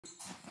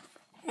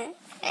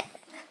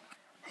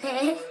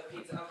Okay.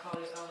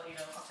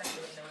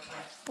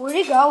 Where are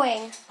you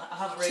going?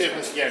 See if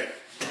it's good.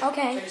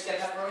 Okay. I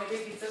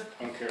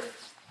don't care.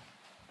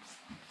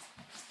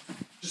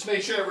 Just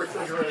make sure the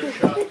refrigerator's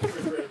shut.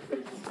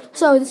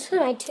 So this is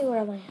my tour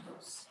of my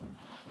house.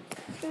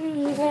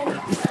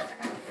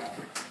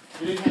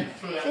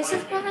 This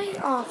is my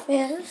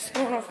office. I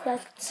don't know if you guys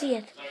can see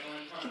it.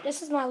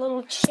 This is my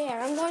little chair.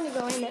 I'm going to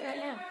go in it right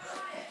now.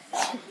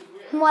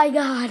 Oh my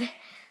God.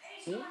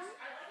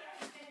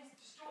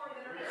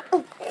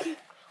 Oh,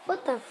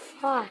 what the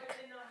fuck?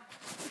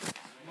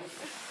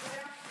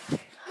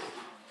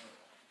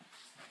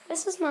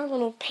 This is my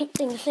little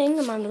painting thing.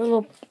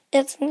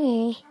 It's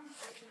me.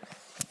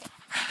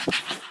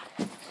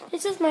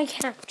 This is my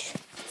couch.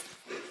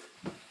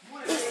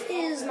 This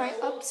is my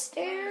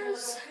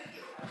upstairs.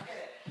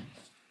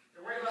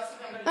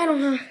 I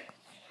don't know.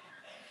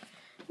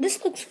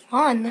 This looks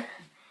fun.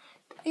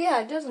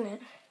 Yeah, doesn't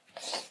it?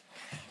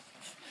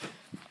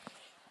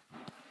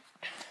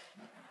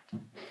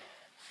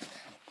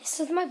 This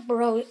is my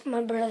brother.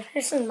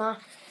 This is my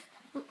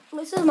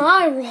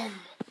room.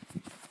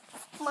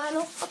 I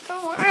don't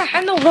fucking want.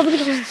 I know.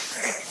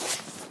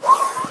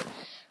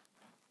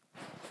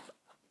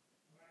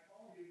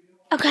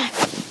 Okay.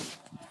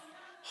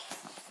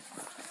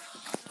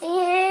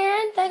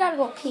 And I gotta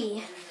go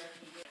pee.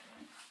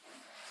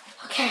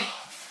 Okay.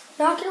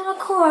 Not gonna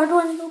record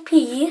when I go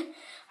pee.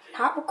 I'm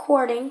not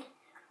recording.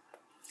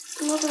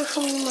 I'm not gonna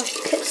show you my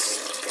piss.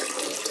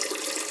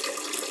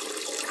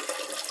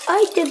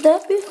 I did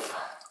that before.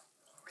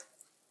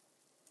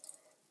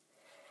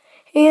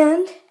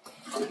 And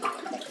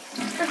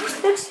I just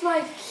fixed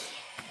my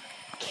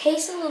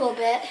case a little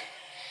bit.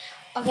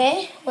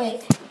 Okay?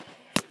 Wait.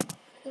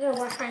 I'm gonna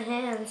wash my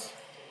hands.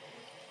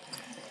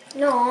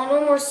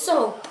 No more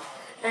soap.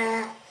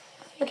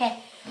 Okay.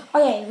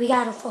 Okay, we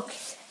gotta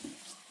focus.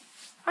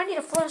 I need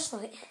a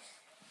flashlight.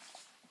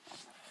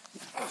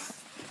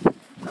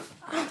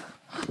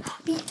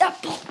 Beat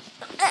up.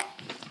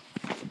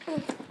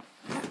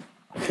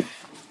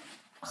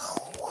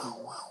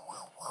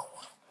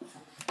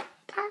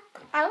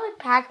 I like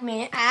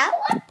Pac-Man. I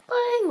like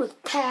playing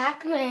with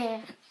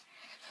Pac-Man.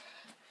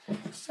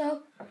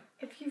 So,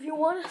 if you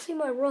want to see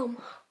my room,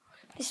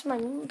 this is my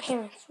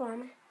parents'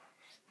 room.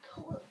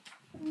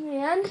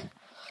 And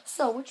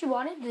so, what you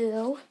want to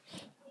do?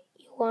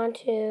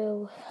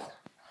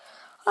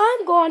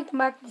 I'm going to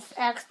make this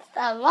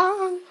extra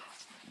long.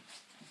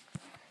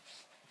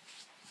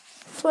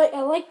 Wait,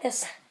 I like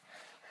this.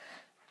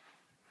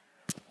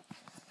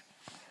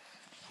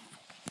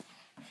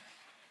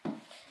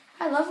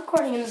 I love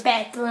recording in the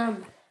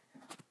bathroom.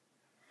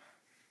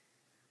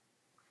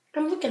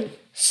 I'm looking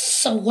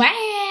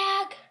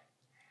swag.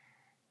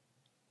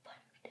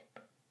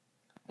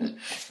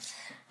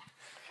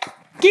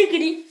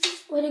 Giggity.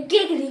 What a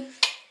giggity.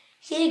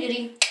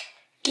 Giggity.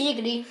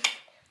 Giggity.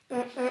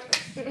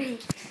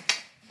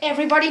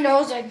 Everybody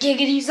knows what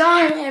giggities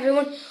are.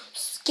 Everyone,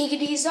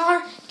 giggities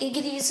are.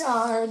 Giggities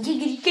are.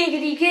 Giggity,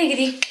 giggity,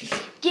 giggity.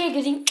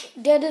 Giggity.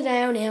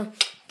 Da-da-down now.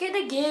 Get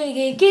a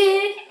giggity,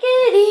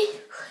 giggity.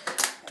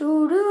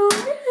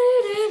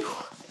 Do-do-do-do-do.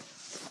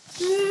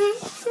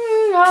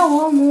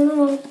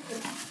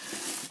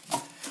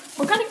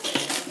 What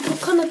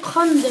kind of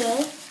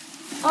conde?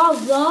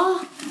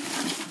 Allah.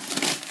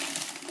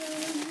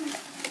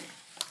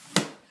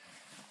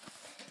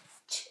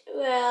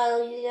 Well,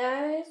 you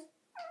guys.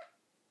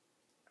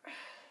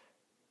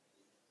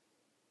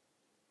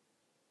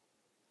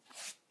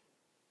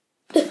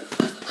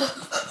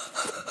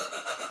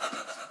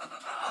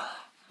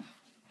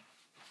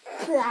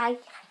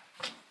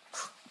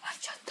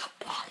 Shut the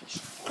fuck.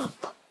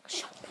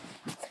 Shut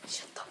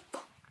the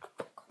fuck.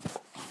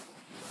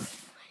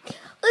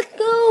 Let's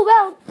go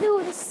out to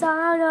the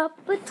side up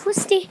a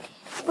twisty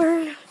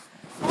burn.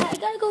 I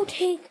gotta go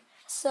take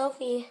a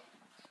selfie.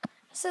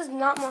 This is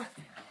not my.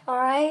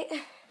 Alright?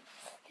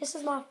 This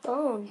is my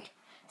phone.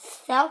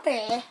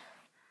 Selfie.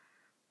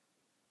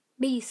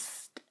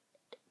 Beast.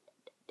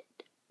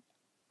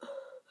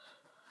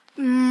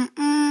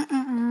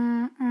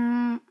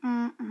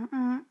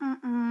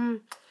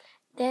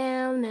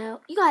 Down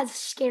now. You guys are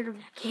scared of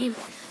that game.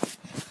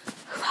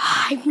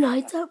 Five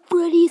Nights at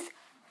Freddy's.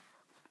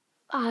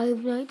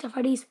 Five Nights at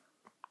Freddy's.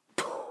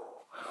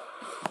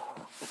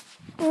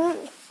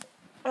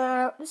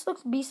 This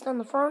looks beast on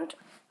the front.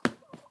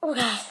 Oh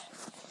god.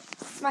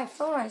 My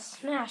phone, I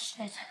smashed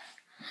it.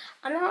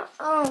 I'm not,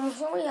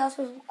 somebody else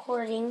was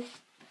recording.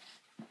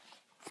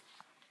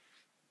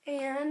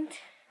 And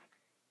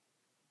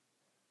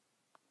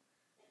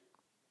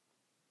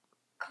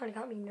kind of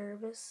got me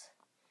nervous.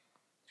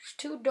 There's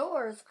two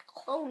doors. I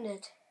cloned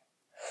it.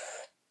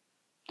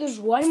 There's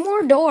one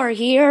more door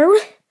here.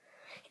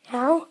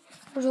 Now,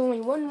 there's only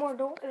one more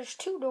door. There's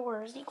two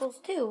doors equals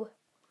two.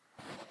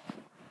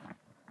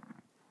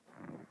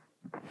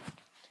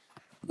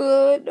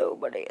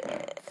 Nobody.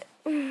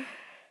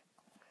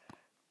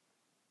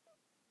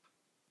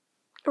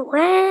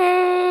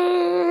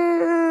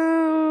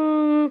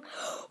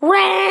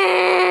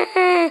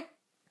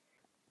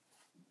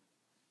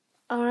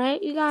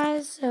 Alright, you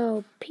guys,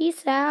 so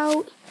peace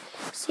out.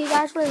 See you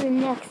guys for the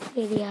next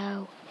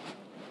video.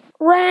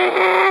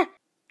 Rah!